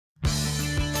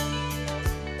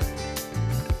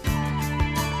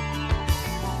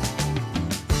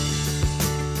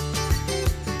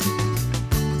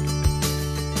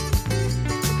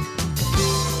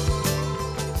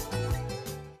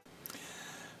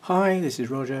Hi, this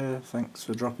is Roger. Thanks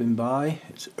for dropping by.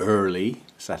 It's early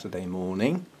Saturday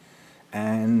morning,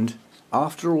 and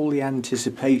after all the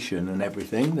anticipation and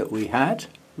everything that we had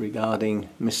regarding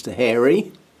Mr.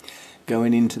 Hairy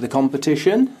going into the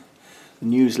competition, the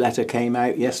newsletter came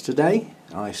out yesterday.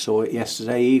 I saw it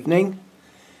yesterday evening,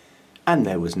 and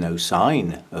there was no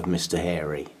sign of Mr.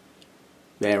 Hairy.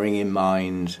 Bearing in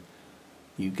mind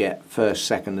you get first,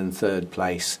 second and third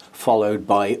place, followed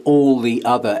by all the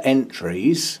other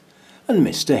entries, and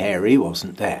Mr. Hairy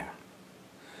wasn't there.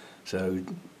 So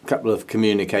a couple of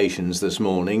communications this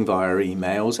morning via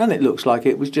emails, and it looks like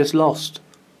it was just lost.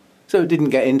 So it didn't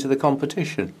get into the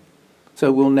competition.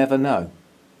 So we'll never know.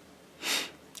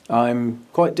 I'm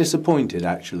quite disappointed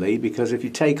actually, because if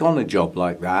you take on a job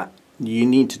like that, you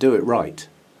need to do it right.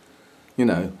 You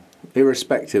know,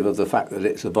 irrespective of the fact that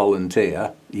it's a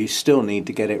volunteer, you still need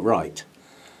to get it right.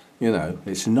 You know,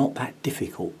 it's not that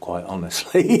difficult, quite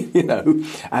honestly. You know,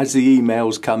 as the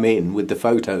emails come in with the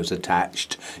photos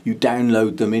attached, you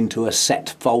download them into a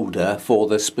set folder for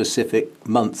the specific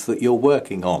month that you're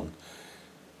working on.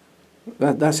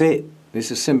 That's it. It's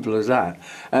as simple as that.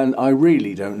 And I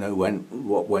really don't know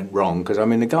what went wrong, because I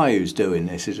mean the guy who's doing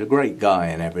this is a great guy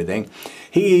and everything.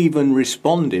 He even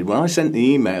responded when I sent the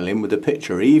email in with a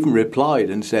picture. He even replied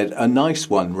and said, "A nice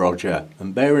one, Roger."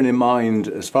 And bearing in mind,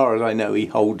 as far as I know, he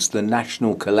holds the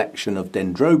national collection of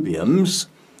Dendrobiums,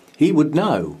 he would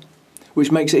know, which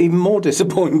makes it even more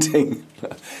disappointing.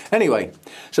 Anyway,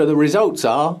 so the results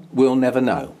are we'll never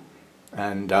know.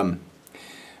 And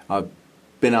I've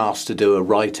been asked to do a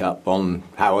write-up on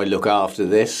how I look after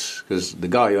this, because the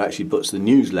guy who actually puts the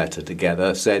newsletter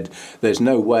together said there's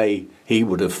no way he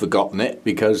would have forgotten it,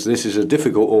 because this is a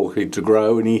difficult orchid to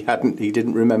grow and he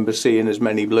didn't remember seeing as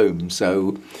many blooms.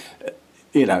 So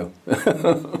you know.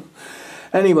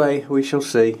 Anyway, we shall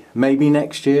see. Maybe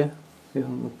next year. You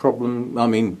know, the problem, I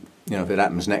mean, you know, if it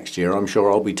happens next year, I'm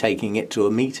sure I'll be taking it to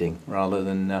a meeting rather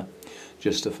than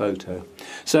just a photo.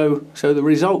 So the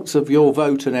results of your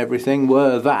vote and everything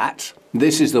were that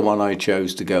this is the one I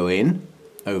chose to go in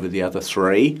over the other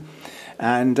three,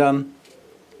 and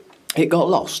it got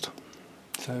lost.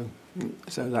 So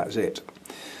that's it.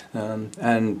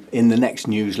 And in the next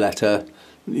newsletter,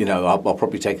 you know, I'll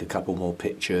probably take a couple more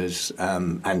pictures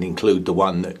and include the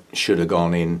one that should have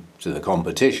gone in to the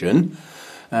competition,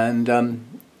 and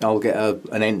I'll get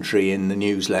an entry in the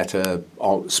newsletter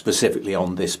specifically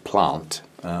on this plant.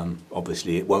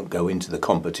 Obviously it won't go into the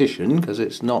competition because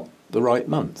it's not the right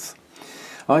month.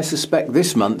 I suspect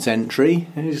this month's entry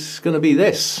is going to be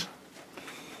this.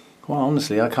 Quite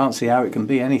honestly, I can't see how it can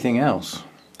be anything else.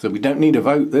 So we don't need a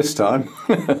vote this time.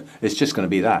 It's just going to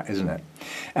be that, isn't it?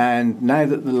 And now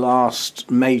that the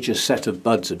last major set of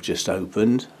buds have just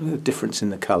opened, the difference in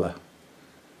the colour.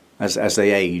 As they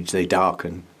age, they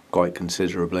darken quite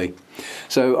considerably.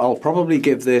 So I'll probably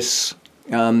give this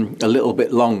a little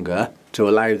bit longer to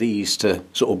allow these to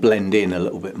sort of blend in a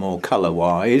little bit more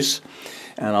colour-wise,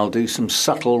 and I'll do some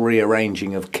subtle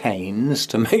rearranging of canes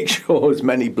to make sure as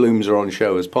many blooms are on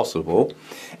show as possible,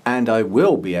 and I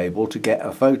will be able to get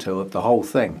a photo of the whole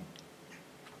thing.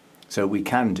 So we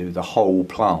can do the whole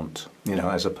plant, you know,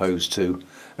 as opposed to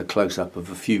a close-up of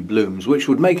a few blooms, which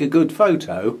would make a good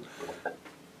photo.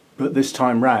 But this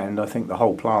time round, I think the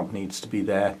whole plant needs to be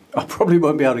there. I probably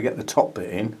won't be able to get the top bit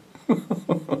in.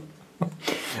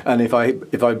 And if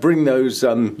I bring those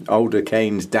older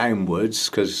canes downwards,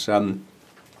 because I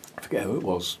forget who it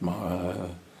was,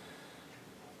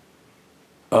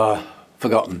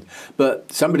 forgotten.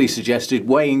 But somebody suggested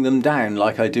weighing them down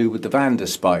like I do with the Vanda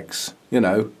spikes, you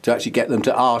know, to actually get them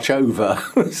to arch over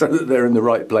so that they're in the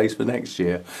right place for next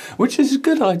year, which is a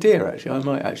good idea actually. I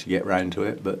might actually get round to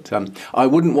it, but I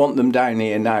wouldn't want them down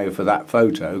here now for that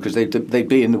photo because they'd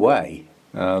be in the way.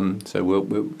 So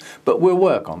we'll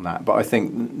work on that. But I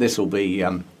think this will be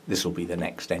the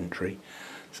next entry.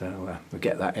 So we'll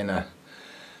get that in a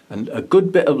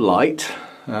good bit of light.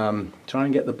 Try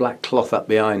and get the black cloth up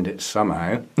behind it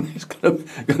somehow. It's going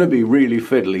to be really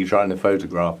fiddly trying to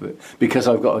photograph it, because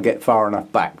I've got to get far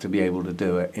enough back to be able to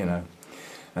do it, you know,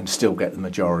 and still get the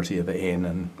majority of it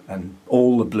in, and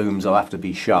all the blooms will have to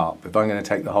be sharp. If I'm going to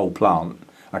take the whole plant,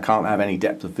 I can't have any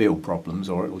depth of field problems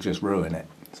or it will just ruin it.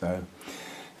 So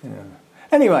yeah.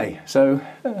 Anyway, so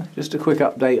just a quick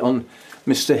update on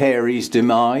Mr. Hairy's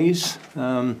demise.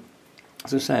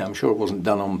 As I say, I'm sure it wasn't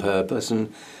done on purpose,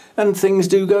 and things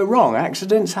do go wrong.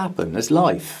 Accidents happen. There's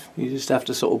life. You just have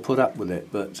to sort of put up with it.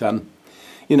 But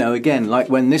you know, again, like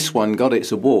when this one got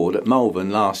its award at Malvern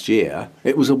last year,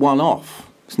 it was a one-off.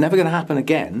 It's never going to happen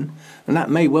again, and that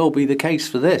may well be the case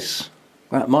for this.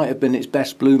 That might have been its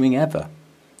best blooming ever.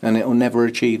 and it will never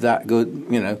achieve that good,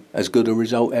 you know, as good a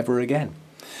result ever again.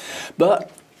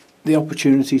 But the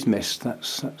opportunity's missed.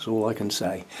 That's all I can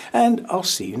say. And I'll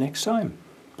see you next time.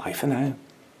 Bye for now.